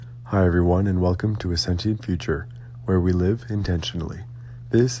Hi everyone, and welcome to A Sentient Future, where we live intentionally.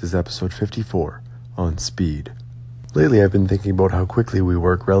 This is episode 54, on speed. Lately I've been thinking about how quickly we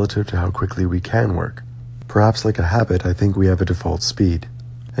work relative to how quickly we can work. Perhaps like a habit, I think we have a default speed.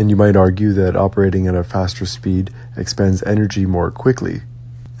 And you might argue that operating at a faster speed expends energy more quickly,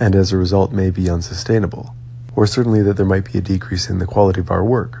 and as a result may be unsustainable. Or certainly that there might be a decrease in the quality of our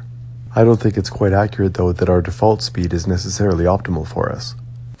work. I don't think it's quite accurate though that our default speed is necessarily optimal for us.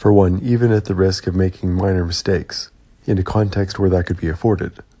 For one, even at the risk of making minor mistakes, in a context where that could be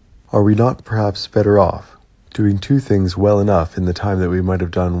afforded, are we not perhaps better off doing two things well enough in the time that we might have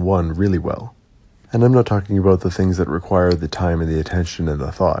done one really well? And I'm not talking about the things that require the time and the attention and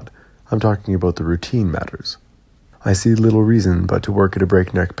the thought. I'm talking about the routine matters. I see little reason but to work at a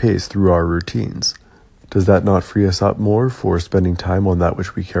breakneck pace through our routines. Does that not free us up more for spending time on that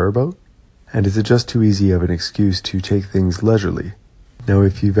which we care about? And is it just too easy of an excuse to take things leisurely? Now,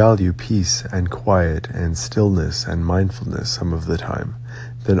 if you value peace and quiet and stillness and mindfulness some of the time,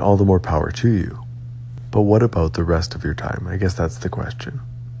 then all the more power to you. But what about the rest of your time? I guess that's the question.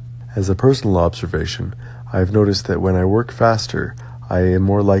 As a personal observation, I've noticed that when I work faster, I am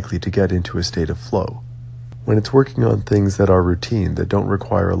more likely to get into a state of flow. When it's working on things that are routine, that don't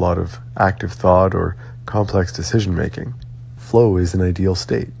require a lot of active thought or complex decision making, flow is an ideal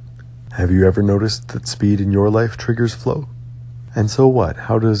state. Have you ever noticed that speed in your life triggers flow? And so what?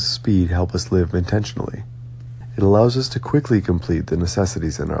 How does speed help us live intentionally? It allows us to quickly complete the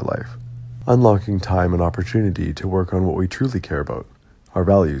necessities in our life, unlocking time and opportunity to work on what we truly care about, our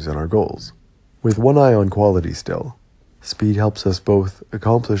values and our goals. With one eye on quality still, speed helps us both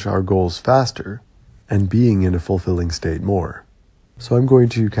accomplish our goals faster and being in a fulfilling state more. So I'm going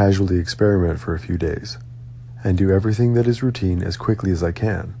to casually experiment for a few days and do everything that is routine as quickly as I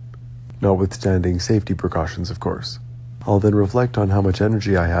can, notwithstanding safety precautions, of course. I'll then reflect on how much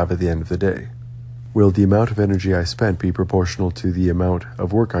energy I have at the end of the day. Will the amount of energy I spent be proportional to the amount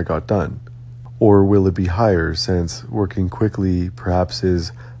of work I got done? Or will it be higher since working quickly perhaps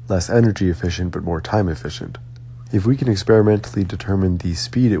is less energy efficient but more time efficient? If we can experimentally determine the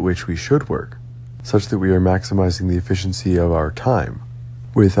speed at which we should work, such that we are maximizing the efficiency of our time,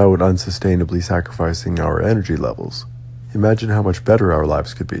 without unsustainably sacrificing our energy levels, imagine how much better our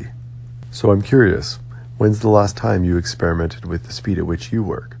lives could be. So I'm curious, when's the last time you experimented with the speed at which you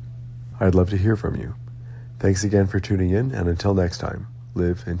work? I'd love to hear from you. Thanks again for tuning in, and until next time,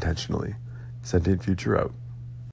 live intentionally. Sentient Future out.